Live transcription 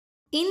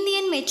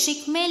Indian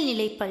matric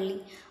மேல்நிலைப்பள்ளி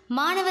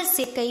மாணவர்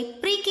சேர்க்கை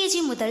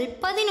ப்ரீகேஜி முதல்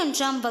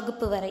 11ஆம்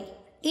வகுப்பு வரை.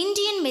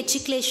 Indian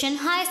Matriculation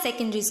Higher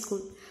Secondary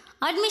School.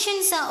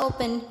 Admissions are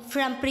open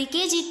from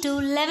pre-KG to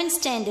 11th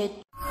standard.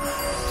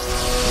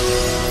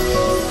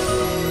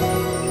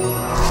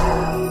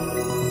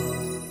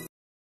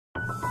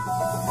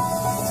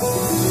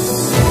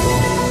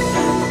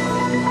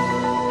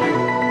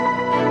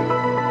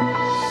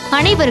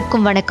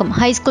 அனைவருக்கும் வணக்கம்.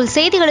 ஹைஸ்கூல்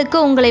செய்திகளுக்கு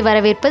உங்களை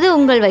வரவேற்பது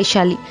உங்கள்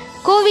வைஷாலி.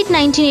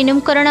 COVID-19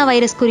 எனும் கொரோனா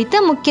வைரஸ் குறித்த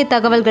முக்கிய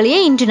தகவல்களையே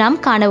இன்று நாம்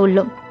காண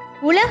உள்ளோம்.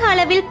 உலக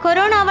அளவில்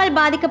கொரோனாவால்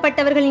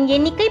பாதிக்கப்பட்டவர்களின்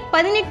எண்ணிக்கை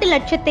 18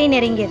 லட்சத்தை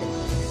நெருங்கியது.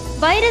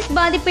 வைரஸ்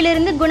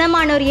பாதிப்பிலிருந்து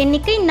குணமானோர்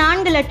எண்ணிக்கை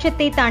 4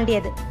 லட்சத்தை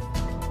தாண்டியது.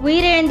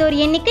 உயிரிழந்தோர்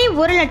எண்ணிக்கை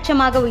 1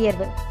 லட்சமாக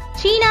உயர்வு.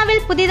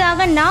 சீனாவில்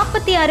புதிதாக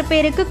 46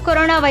 பேருக்கு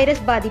கொரோனா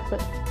வைரஸ் பாதிப்பு.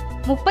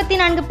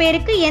 34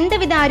 பேருக்கு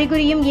எந்தவித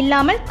அறிகுறியும்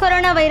இல்லாமல்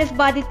கொரோனா வைரஸ்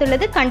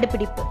பாதித்துள்ளது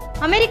கண்டுபிடிப்பு.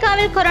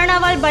 அமெரிக்காவில்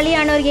கொரோனாவால்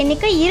பலியானோர்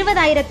எண்ணிக்கை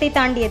 20,000-ஐ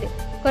தாண்டியது.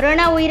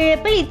 கொரோனா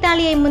உயிரிழப்பில்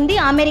இத்தாலியை முந்தி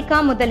அமெரிக்கா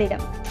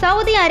முதலிடம்.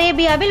 சவுதி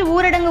அரேபியாவில்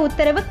ஊரடங்கு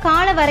உத்தரவு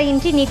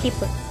காலவரையின்றி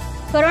நீட்டிப்பு.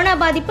 கொரோனா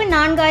பாதிப்பு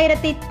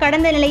 4,000-ஐ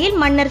கடந்த நிலையில்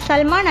மன்னர்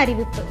சல்மான்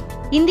அறிவிப்பு.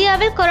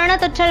 இந்தியாவில் கொரோனா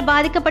தொற்றால்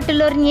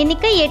பாதிக்கப்பட்டுள்ளோரின்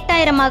எண்ணிக்கை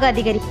 8,000-ஆக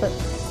அதிகரிப்பு.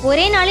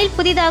 ஒரே நாளில்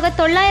புதிதாக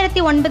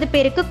 909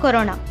 பேருக்கு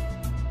கொரோனா.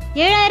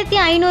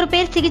 7,500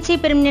 பேர் சிகிச்சை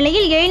பெறும்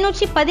நிலையில்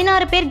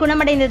 716 பேர்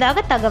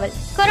குணமடைந்ததாக தகவல்.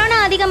 கொரோனா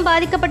அதிகம்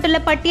பாதிக்கப்பட்டுள்ள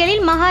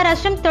பட்டியலில்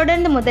மகாராஷ்டிரம்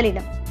தொடர்ந்து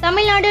முதலிடம்.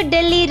 தமிழ்நாடு,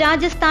 டெல்லி,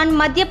 ராஜஸ்தான்,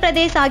 மத்திய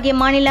பிரதேஷ் ஆகிய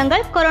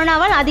மாநிலங்கள்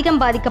கொரோனாவால் அதிகம்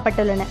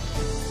பாதிக்கப்பட்டுள்ளன.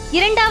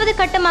 2வது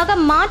கட்டமாக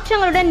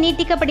மாற்றங்களுடன்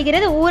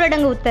நீட்டிக்கப்படுகிறது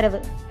ஊரடங்கு உத்தரவு.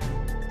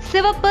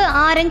 சிவப்பு,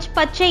 ஆரஞ்சு,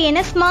 பச்சை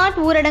என ஸ்மார்ட்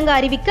ஊரடங்கு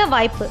அறிவிக்க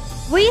வாய்ப்பு.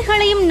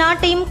 உயிர்களையும்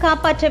நாட்டையும்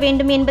காப்பாற்ற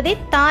வேண்டும் என்பதே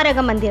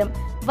தாரக மந்திரம்.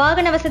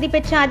 வாகன வசதி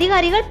பெற்ற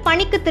அதிகாரிகள்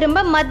பணிக்கு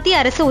திரும்ப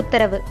மத்திய அரசு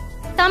உத்தரவு.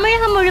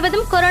 தமிழகம்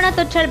முழுவதும் கொரோனா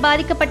தொற்றால்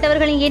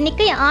பாதிக்கப்பட்டவர்களின்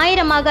எண்ணிக்கை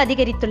 1000-ஆக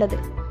அதிகரித்துள்ளது.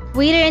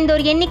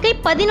 உயிரிழந்தோர் எண்ணிக்கை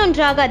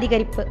 11-ஆக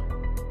அதிகரிப்பு.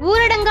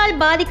 ஊரடங்கால்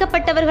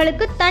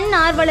பாதிக்கப்பட்டவர்களுக்கு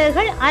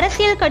தன்னார்வலர்கள்,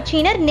 அரசியல்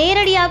கட்சியினர்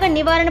நேரடியாக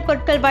நிவாரணப்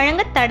பொருட்கள்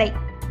வழங்க தடை.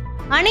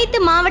 அனைத்து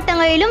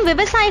மாவட்டங்களிலும்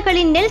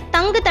விவசாயிகளின் நெல்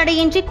தங்கு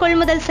தடையின்றி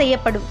கொள்முதல்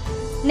செய்யப்படும்.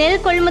 நெல்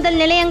கொள்முதல்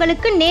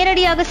நிலையங்களுக்கு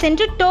நேரடியாக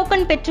சென்று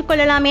டோக்கன் பெற்றுக்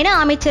கொள்ளலாம் என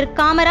அமைச்சர்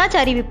காமராஜ்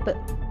அறிவிப்பு.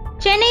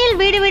 சென்னையில்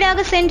வீடு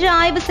வீடாக சென்று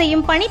ஆய்வு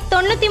செய்யும் பணி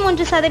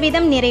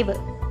 93% நிறைவு.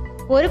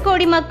 1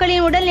 கோடி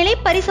மக்களின் உடல்நிலை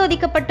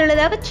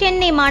பரிசோதிக்கப்பட்டுள்ளதாக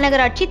சென்னை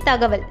மாநகராட்சி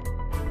தகவல்.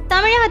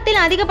 தமிழகத்தில்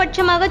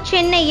அதிகபட்சமாக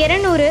சென்னை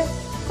 200,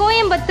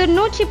 கோயம்புத்தூர்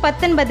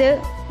 119,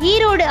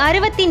 ஈரோடு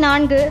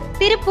 64,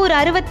 திருப்பூர்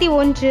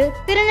 61,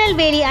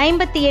 திருநெல்வேலி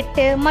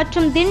 58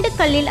 மற்றும்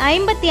திண்டுக்கல்லில்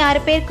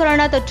 56 பேர்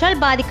கொரோனா தொற்றால்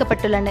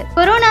பாதிக்கப்பட்டுள்ளனர்.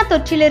 கொரோனா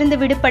தொற்றிலிருந்து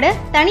விடுபட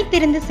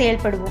தனித்திருந்து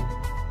செயல்படுவோம்.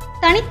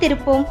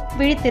 தனித்திருப்போம்,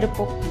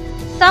 விழித்திருப்போம்.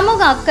 சமூக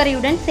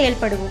அக்கறையுடன்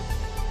செயல்படுவோம்.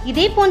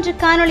 இதே போன்ற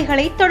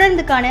காணொளிகளை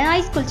தொடர்ந்து காண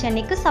ஐஸ்கூல்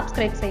சென்னைக்கு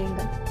சப்ஸ்கிரைப்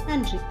செய்யுங்கள்.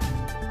 நன்றி.